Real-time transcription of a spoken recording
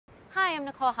Hi, I'm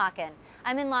Nicole Hockin.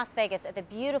 I'm in Las Vegas at the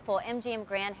beautiful MGM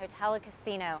Grand Hotel and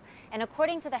Casino, and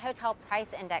according to the Hotel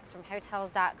Price Index from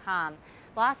Hotels.com,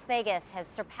 Las Vegas has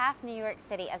surpassed New York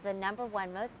City as the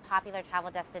 #1 most popular travel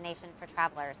destination for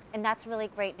travelers. And that's really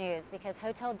great news because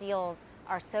hotel deals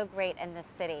are so great in this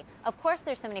city. Of course,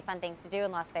 there's so many fun things to do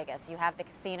in Las Vegas. You have the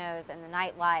casinos and the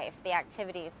nightlife, the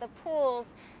activities, the pools.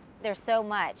 There's so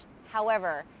much.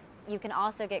 However, you can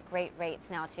also get great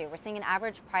rates now too. We're seeing an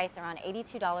average price around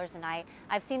 $82 a night.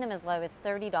 I've seen them as low as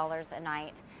 $30 a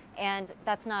night. And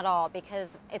that's not all,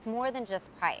 because it's more than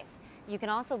just price. You can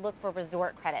also look for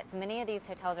resort credits. Many of these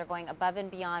hotels are going above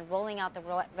and beyond, rolling out the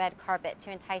red carpet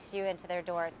to entice you into their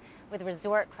doors with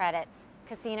resort credits,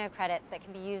 casino credits that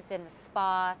can be used in the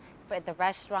spa, for the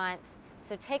restaurants.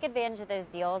 So take advantage of those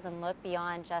deals and look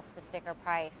beyond just the sticker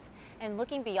price. And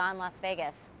looking beyond Las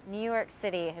Vegas, New York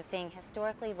City is seeing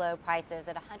historically low prices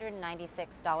at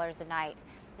 $196 a night.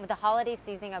 With the holiday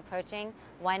season approaching,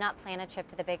 why not plan a trip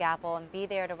to the Big Apple and be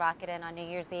there to rock it in on New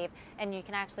Year's Eve? And you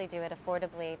can actually do it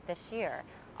affordably this year.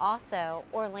 Also,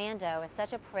 Orlando is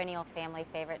such a perennial family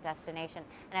favorite destination,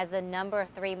 and as the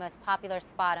 #3 most popular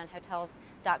spot on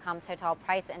Hotels.com's Hotel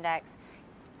Price Index,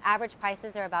 average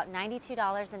prices are about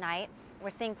 $92 a night. We're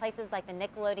seeing places like the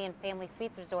Nickelodeon Family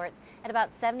Suites Resorts at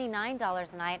about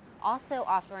 $79 a night, also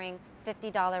offering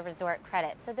 $50 resort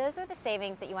credits. So those are the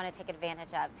savings that you want to take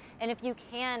advantage of. And if you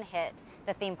can hit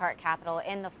the theme park capital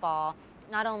in the fall,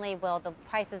 not only will the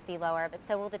prices be lower, but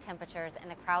so will the temperatures, and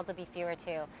the crowds will be fewer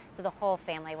too. So the whole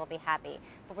family will be happy.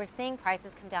 But we're seeing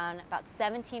prices come down about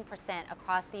 17%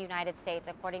 across the United States,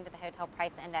 according to the Hotel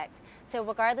Price Index. So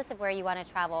regardless of where you want to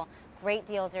travel, great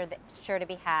deals are sure to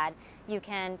be had. You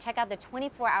can check out the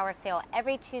 24-hour sale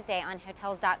every Tuesday on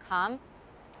Hotels.com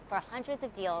for hundreds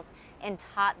of deals in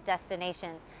top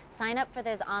destinations. Sign up for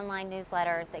those online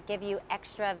newsletters that give you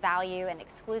extra value and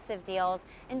exclusive deals.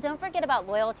 And don't forget about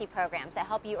loyalty programs that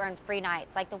help you earn free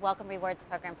nights, like the Welcome Rewards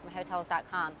program from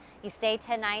Hotels.com. You stay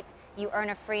 10 nights, you earn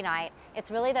a free night.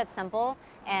 It's really that simple.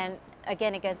 And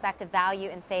again, it goes back to value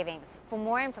and savings. For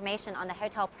more information on the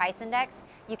Hotel Price Index,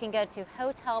 you can go to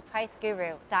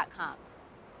hotelpriceguru.com.